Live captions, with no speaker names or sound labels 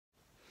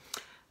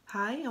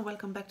Hi and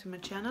welcome back to my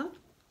channel.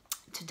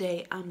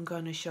 Today I'm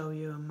gonna show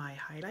you my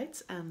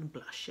highlights and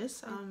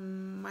blushes.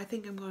 I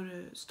think I'm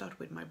gonna start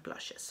with my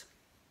blushes.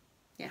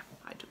 Yeah,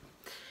 I do.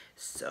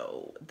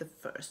 So the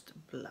first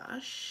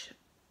blush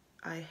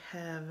I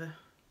have,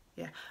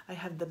 I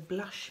have the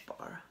blush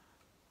bar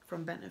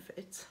from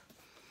Benefit.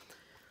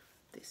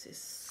 This is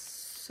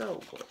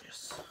so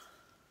gorgeous.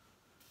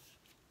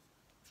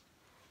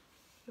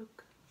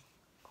 Look,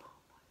 oh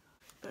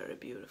my God, very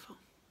beautiful.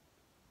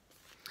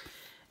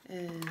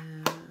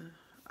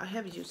 I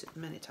have used it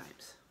many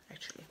times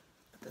actually,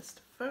 but that's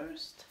the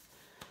first.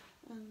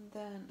 And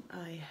then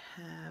I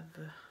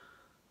have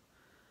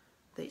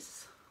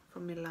this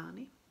from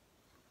Milani.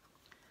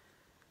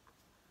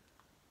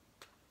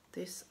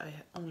 This I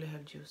only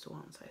have used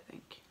once, I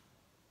think.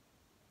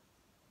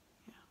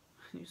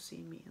 Yeah, you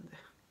see me in the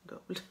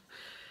gold.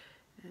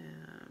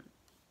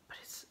 But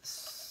it's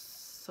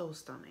so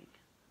stunning.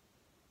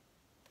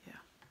 Yeah,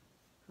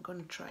 I'm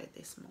gonna try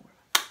this more.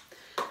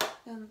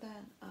 And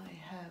then I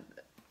have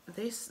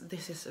this.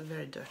 This is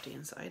very dirty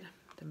inside.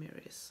 The mirror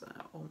is,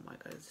 oh my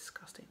God, it's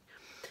disgusting.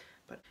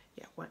 But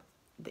yeah,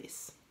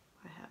 this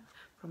I have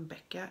from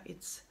Becca.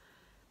 It's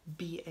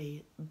Be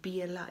a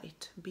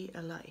light.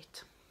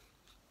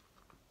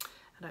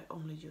 And I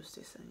only use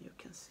this, and you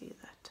can see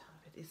that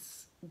it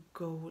is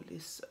gold.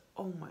 Is,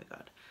 oh my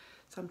God.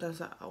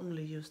 Sometimes I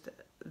only use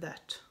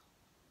that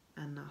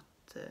and not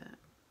what do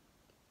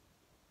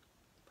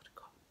you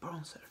call it?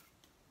 Bronzer.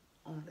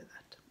 Only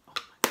that. Oh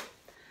my God.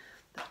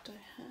 That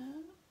I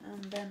have.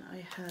 And then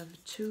I have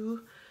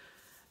two.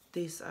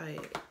 These I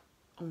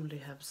only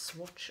have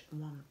swatched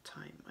one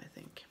time, I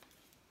think.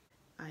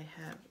 I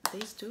have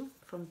these two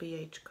from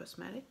BH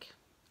Cosmetic.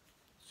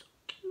 So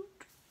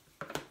cute.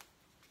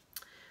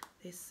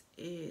 This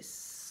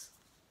is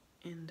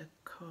in the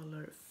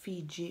color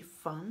Fiji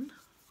Fun.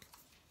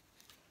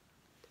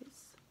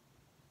 This.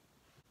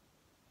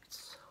 It's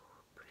so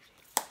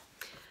pretty.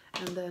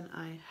 And then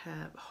I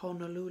have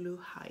Honolulu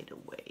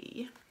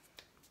Hideaway.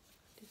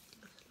 This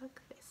looks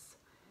like this.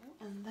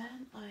 And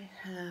then I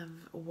have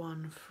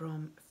one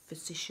from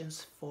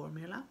Physicians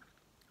Formula,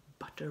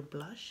 Butter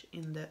Blush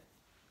in the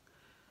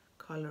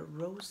color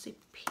Rosy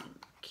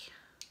Pink.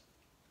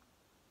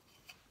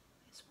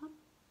 This one.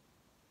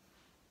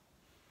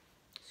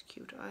 It's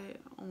cute. I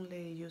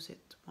only use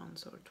it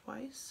once or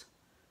twice.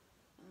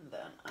 And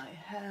then I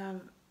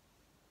have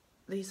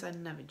these I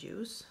never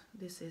use.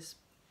 This is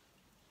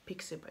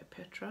Pixie by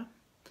Petra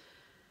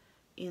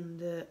in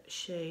the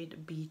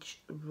shade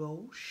Beach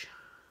Rouge.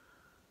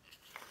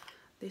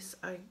 This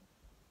I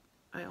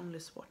only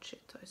swatch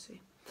it, I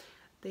see.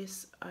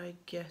 This I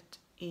get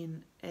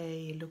in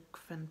a Look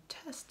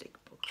Fantastic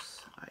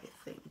box, I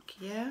think.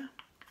 Yeah.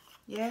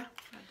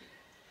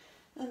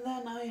 And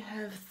then I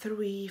have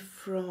three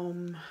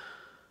from,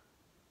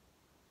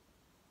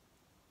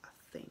 I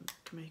think,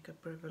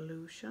 Makeup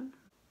Revolution.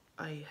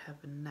 I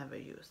have never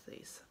used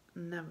these,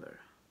 never.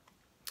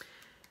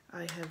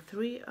 I have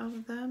three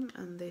of them,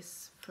 and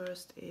this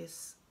first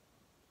is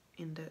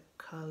in the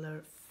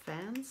color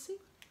Fancy.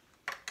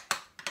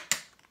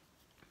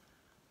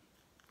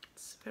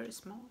 It's very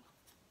small.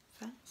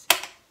 Fancy.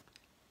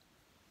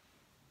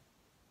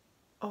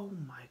 Oh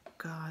my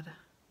God.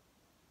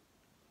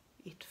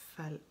 It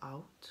fell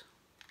out.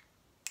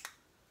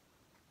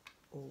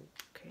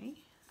 Okay.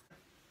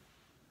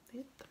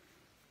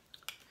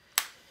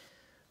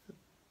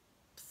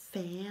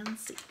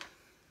 Fancy.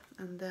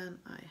 And then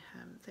I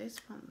have this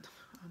one.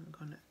 I'm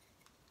gonna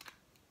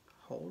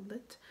hold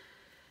it.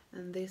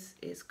 And this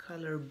is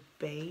color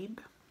Babe.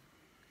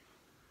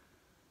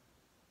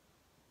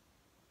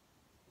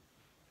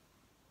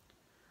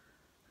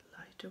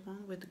 Lighter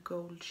one with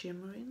gold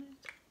shimmer in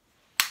it.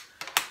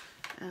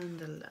 And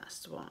the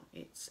last one,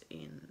 it's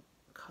in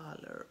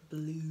color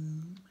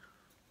Bloom.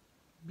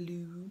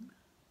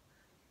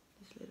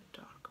 This little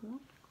dark one.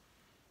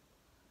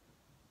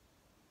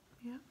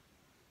 Yeah.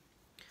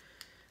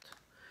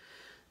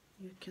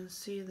 You can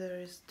see there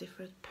is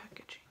different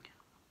packaging.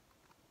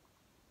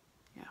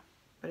 Yeah,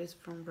 but it's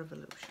from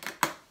Revolution.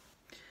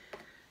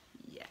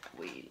 Yeah,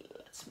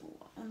 let's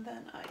move on. And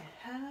then I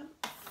have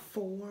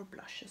four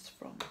blushes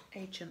from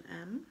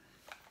H&M.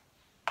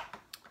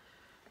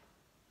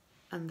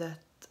 And that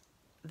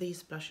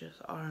these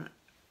blushes are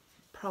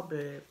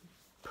probably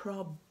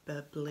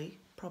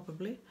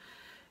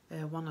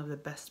one of the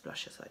best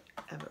blushes I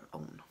ever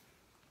own.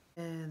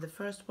 The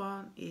first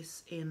one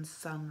is in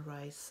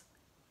Sunrise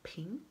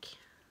Pink.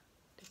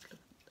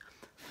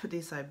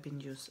 This I've been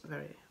used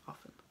very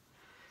often.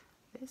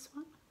 This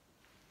one.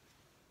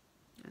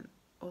 And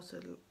also a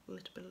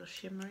little bit of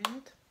shimmer in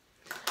it.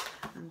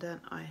 And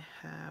then I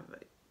have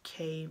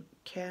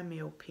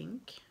Cameo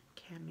Pink.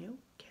 Cameo.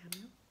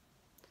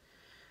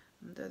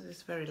 And that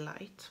is very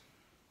light.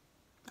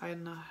 I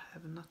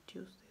have not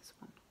used this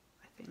one,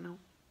 I think, no.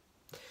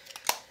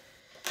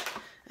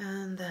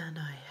 And then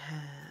I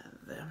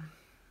have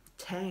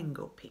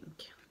Tango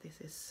Pink.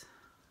 This is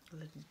a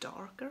little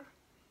darker.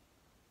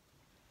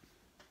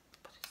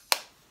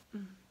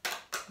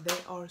 But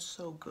they are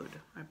so good,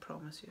 I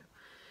promise you.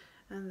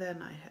 And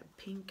then I have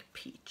Pink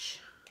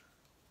Peach.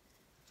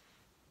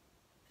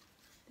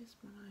 This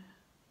one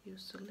I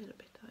used a little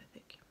bit, I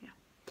think, yeah.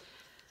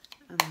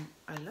 And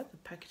I love the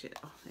packaging.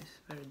 Oh, it's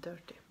very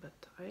dirty, but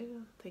I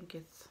don't think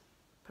it's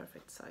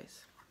perfect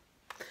size.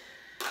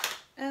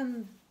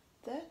 And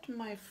that,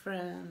 my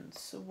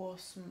friends,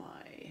 was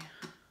my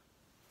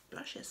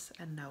blushes.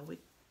 And now we're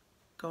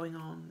going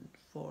on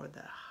for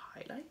the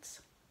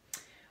highlights.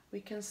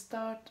 We can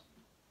start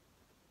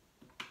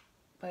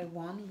by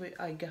one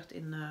I got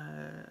in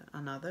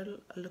another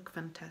Look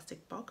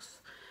Fantastic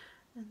box,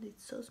 and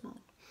it's so small.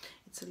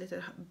 It's a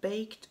little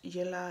baked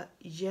gelato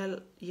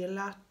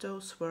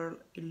swirl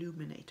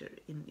illuminator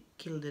in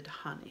gilded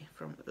honey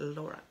from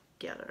Laura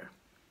Geller.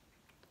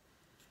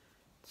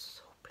 It's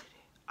so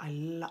pretty.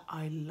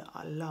 I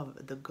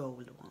love the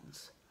gold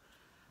ones.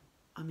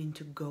 I'm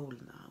into gold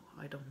now.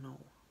 I don't know,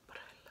 but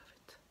I love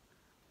it.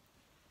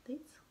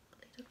 This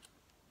little.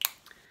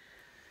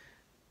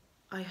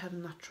 I have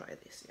not tried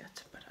this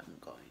yet, but I'm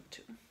going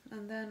to.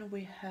 And then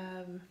we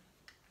have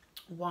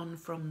one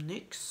from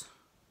NYX,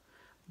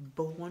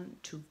 Born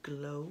to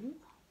Glow.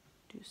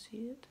 Do you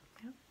see it?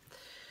 Yeah.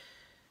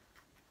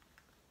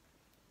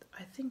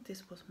 I think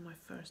this was my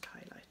first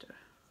highlighter.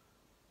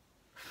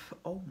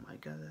 Oh my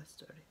god, that's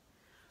dirty.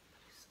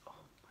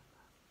 Oh my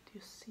god. Do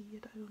you see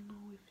it? I don't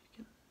know if you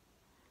can.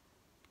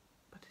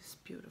 But it's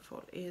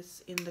beautiful.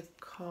 It's in the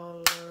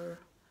color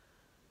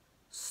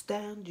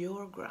Stand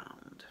Your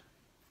Ground.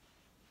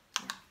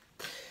 Yeah.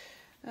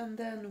 And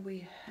then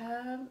we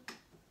have,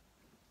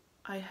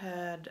 I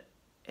had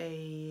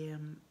a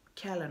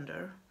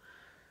calendar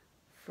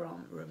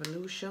from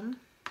Revolution,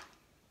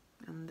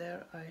 and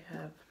there I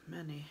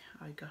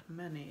got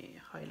many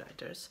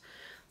highlighters.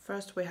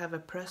 First we have a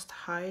pressed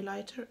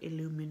highlighter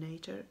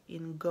illuminator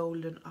in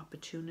Golden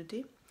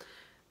Opportunity.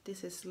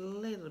 This is a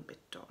little bit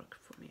dark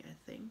for me, I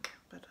think,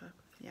 but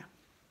yeah,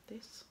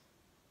 this.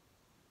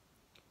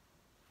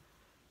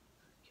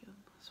 You can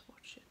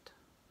swatch it.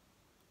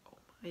 Oh,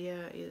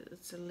 yeah,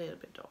 it's a little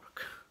bit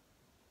dark,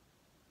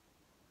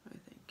 I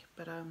think,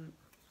 but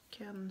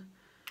can.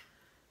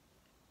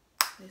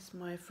 This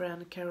my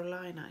friend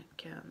Carolina.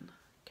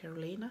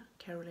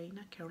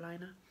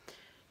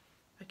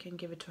 I can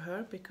give it to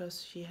her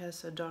because she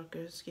has a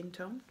darker skin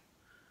tone.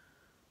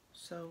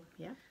 So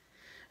yeah.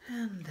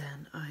 And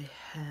then I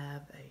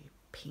have a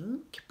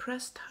pink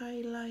pressed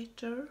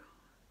highlighter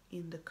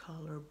in the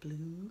color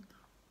Blue.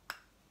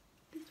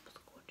 This was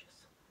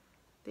gorgeous.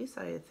 This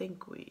I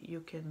think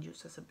you can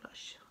use as a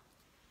blush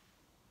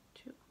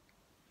too.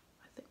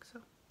 I think so.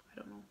 I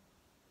don't know.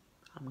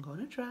 I'm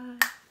gonna try.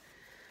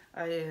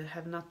 I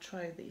have not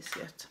tried these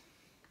yet.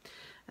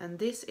 And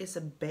this is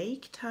a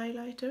baked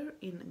highlighter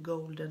in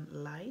Golden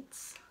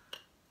Lights.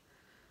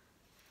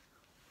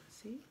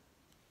 See?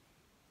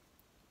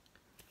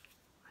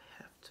 I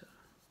have to.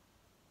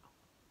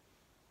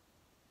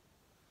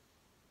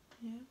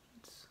 Yeah,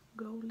 it's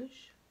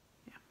goldish.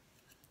 Yeah.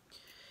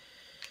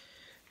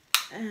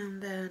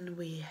 And then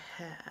we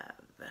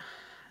have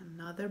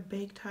another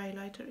baked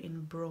highlighter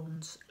in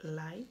Bronze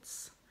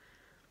Lights.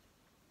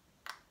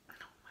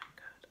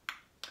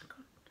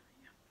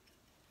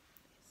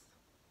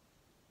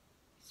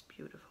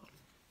 Beautiful.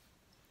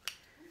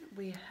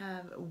 We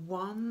have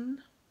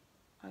one.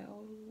 I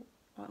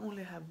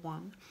only have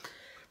one.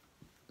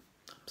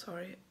 I'm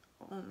sorry.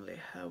 I only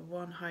have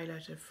one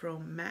highlighter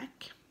from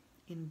MAC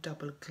in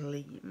Double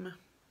Gleam.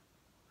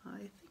 I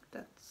think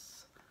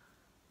that's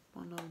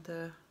one of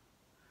the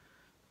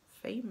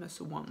famous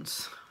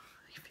ones,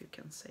 if you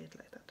can say it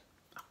like that.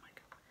 Oh my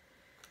god.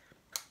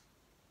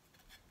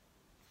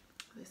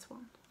 This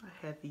one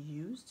I have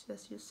used,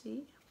 as you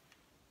see.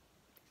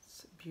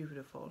 It's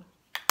beautiful.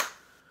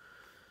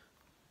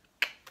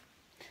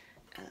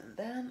 And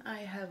then I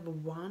have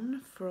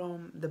one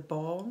from the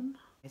Balm.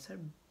 It's a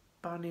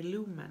Bunny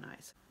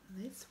Luminizer.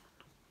 This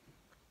one.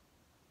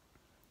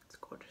 It's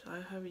gorgeous.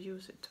 I have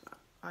used it.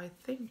 I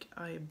think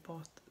I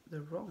bought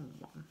the wrong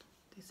one.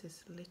 This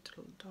is a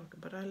little darker,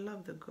 but I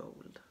love the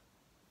gold.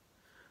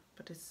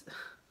 But it's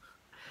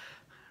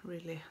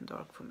really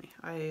dark for me.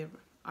 I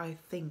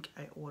think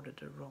I ordered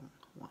the wrong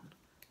one.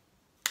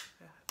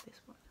 I have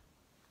this one.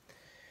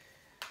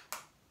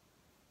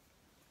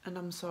 And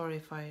I'm sorry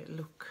if I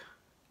look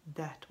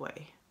that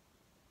way,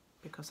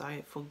 because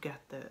I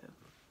forget the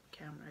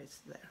camera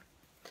is there,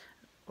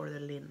 or the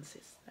lens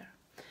is there.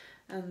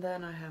 And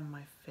then I have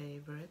my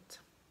favorite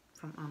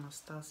from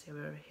Anastasia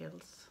Beverly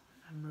Hills,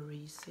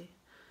 Amorisi.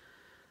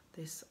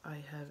 This I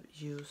have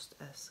used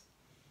as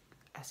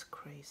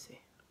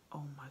crazy.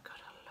 Oh my god,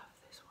 I love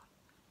this one.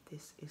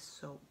 This is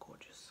so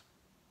gorgeous.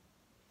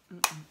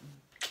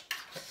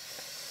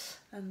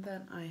 And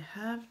then I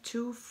have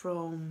two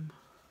from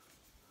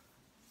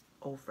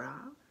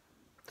Ovra.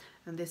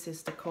 And this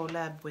is the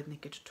collab with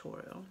Nikki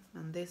Tutorial.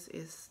 And this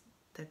is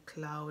the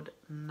Cloud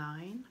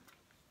 9.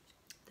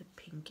 The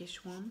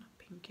pinkish one.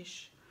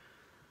 Pinkish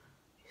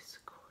is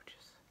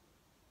gorgeous.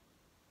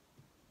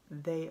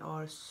 They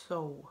are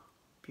so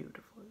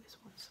beautiful, these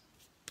ones.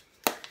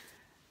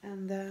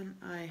 And then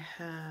I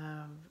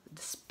have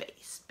the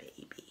Space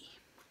Baby.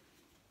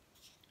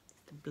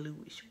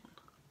 bluish one.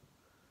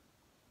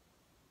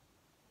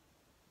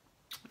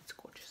 It's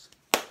gorgeous.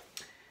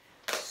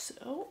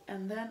 So,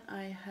 and then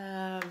I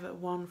have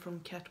one from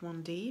Kat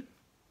Von D,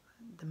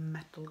 the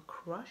Metal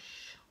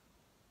Crush.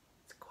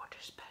 It's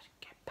gorgeous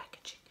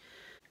packaging.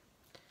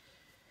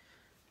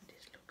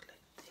 These look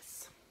like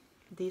this.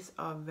 These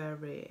are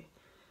very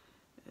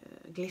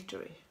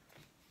glittery,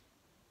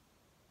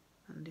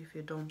 and if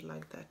you don't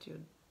like that,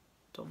 you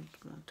don't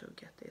want to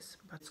get this,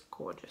 but it's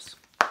gorgeous.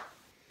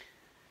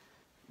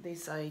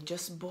 This I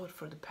just bought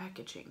for the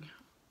packaging,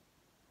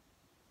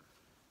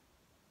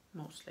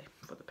 mostly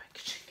for the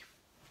packaging.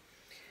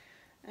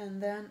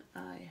 And then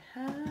I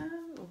have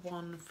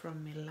one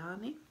from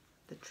Milani,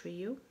 the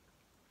trio,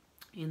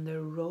 in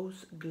the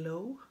Rose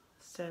Glow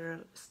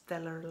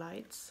Stellar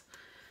Lights.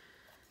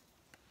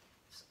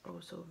 It's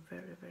also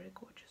very, very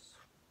gorgeous.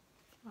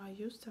 I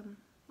used them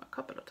a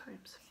couple of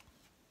times.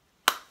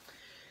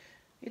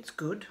 It's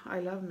good. I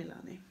love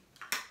Milani.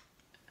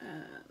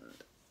 And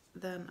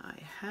then I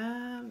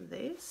have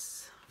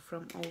this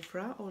from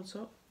Ofra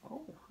also.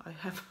 Oh, I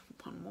have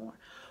one more.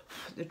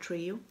 The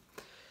trio.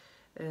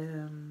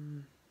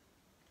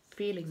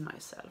 Feeling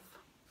Myself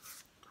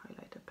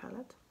highlighter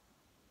palette.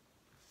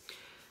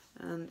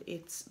 And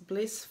it's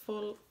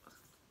Blissful,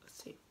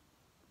 let's see,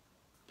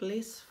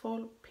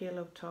 Blissful,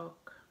 Pillow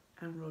Talk,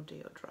 and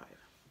Rodeo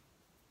Drive.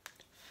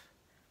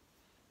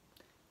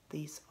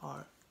 These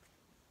are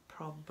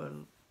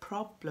probably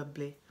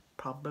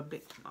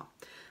no.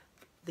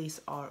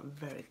 These are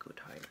very good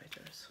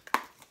highlighters.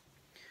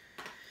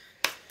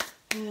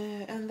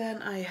 And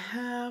then I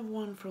have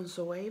one from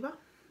Zoeva,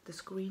 the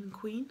Screen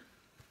Queen.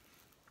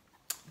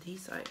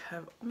 These I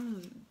have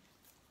only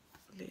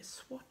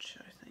swatch,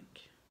 I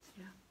think.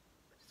 Yeah,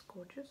 it's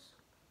gorgeous.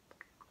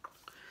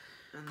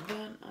 And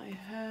then I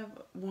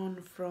have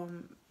one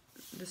from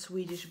the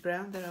Swedish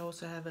brand that I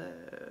also have a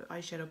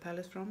eyeshadow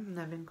palette from,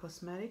 Nevin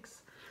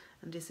Cosmetics,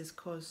 and this is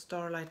called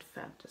Starlight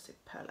Fantasy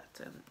Palette,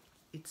 and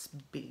it's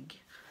big,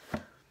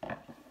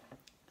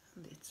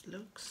 and it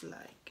looks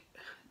like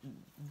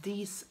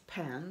these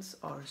pans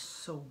are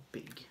so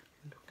big.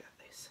 Look at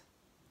this.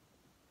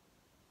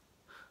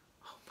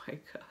 Oh my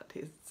god,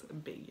 it's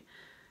big.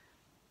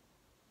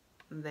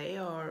 They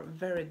are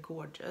very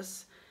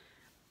gorgeous.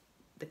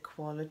 The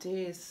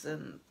quality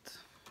isn't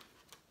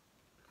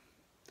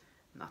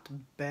not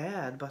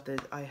bad, but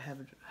I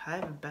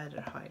have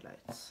better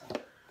highlights.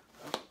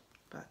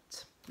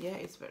 But yeah,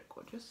 it's very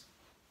gorgeous.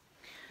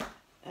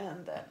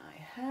 And then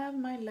I have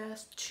my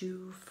last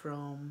two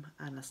from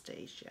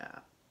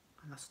Anastasia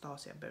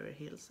Beverly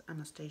Hills.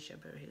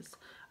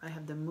 I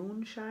have the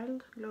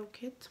Moonchild Glow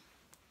Kit.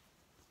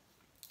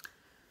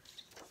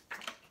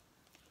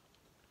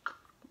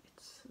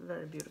 It's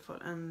very beautiful.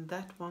 And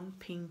that one,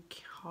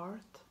 Pink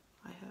Heart,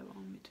 I have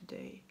on me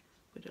today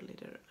with a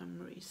little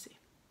Amrezy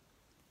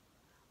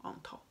on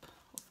top,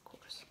 of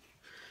course.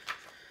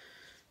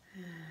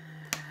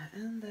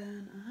 And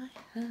then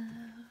I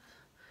have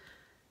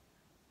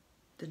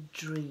the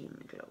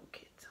Dream Glow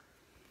Kit.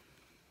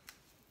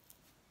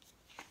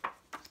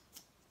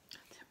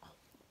 Oh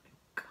my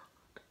god.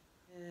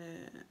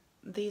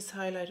 These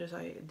highlighters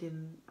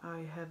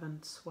I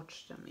haven't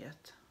swatched them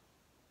yet.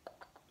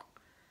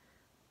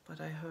 But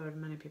I heard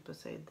many people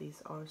say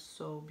these are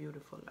so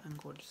beautiful and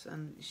gorgeous,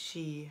 and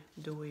she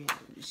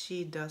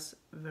does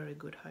very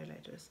good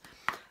highlighters,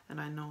 and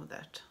I know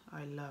that.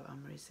 I love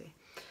Amrezy.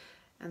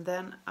 And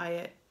then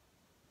I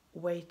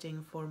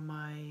waiting for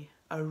my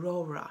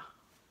Aurora.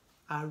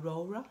 I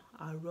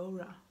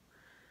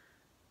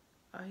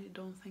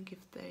don't think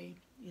if they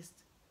is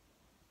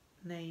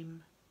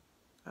name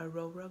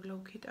Aurora Glow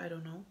Kit, I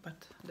don't know,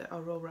 but the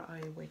Aurora I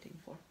am waiting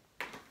for.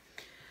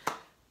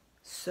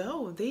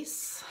 So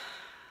this,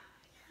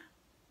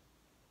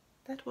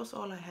 that was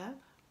all I have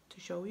to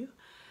show you.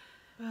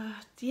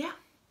 But yeah,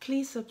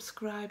 please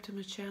subscribe to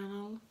my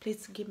channel.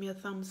 Please give me a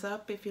thumbs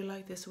up if you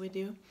like this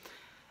video.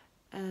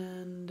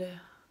 And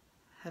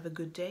have a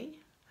good day.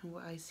 And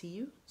I see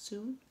you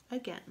soon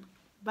again.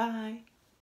 Bye.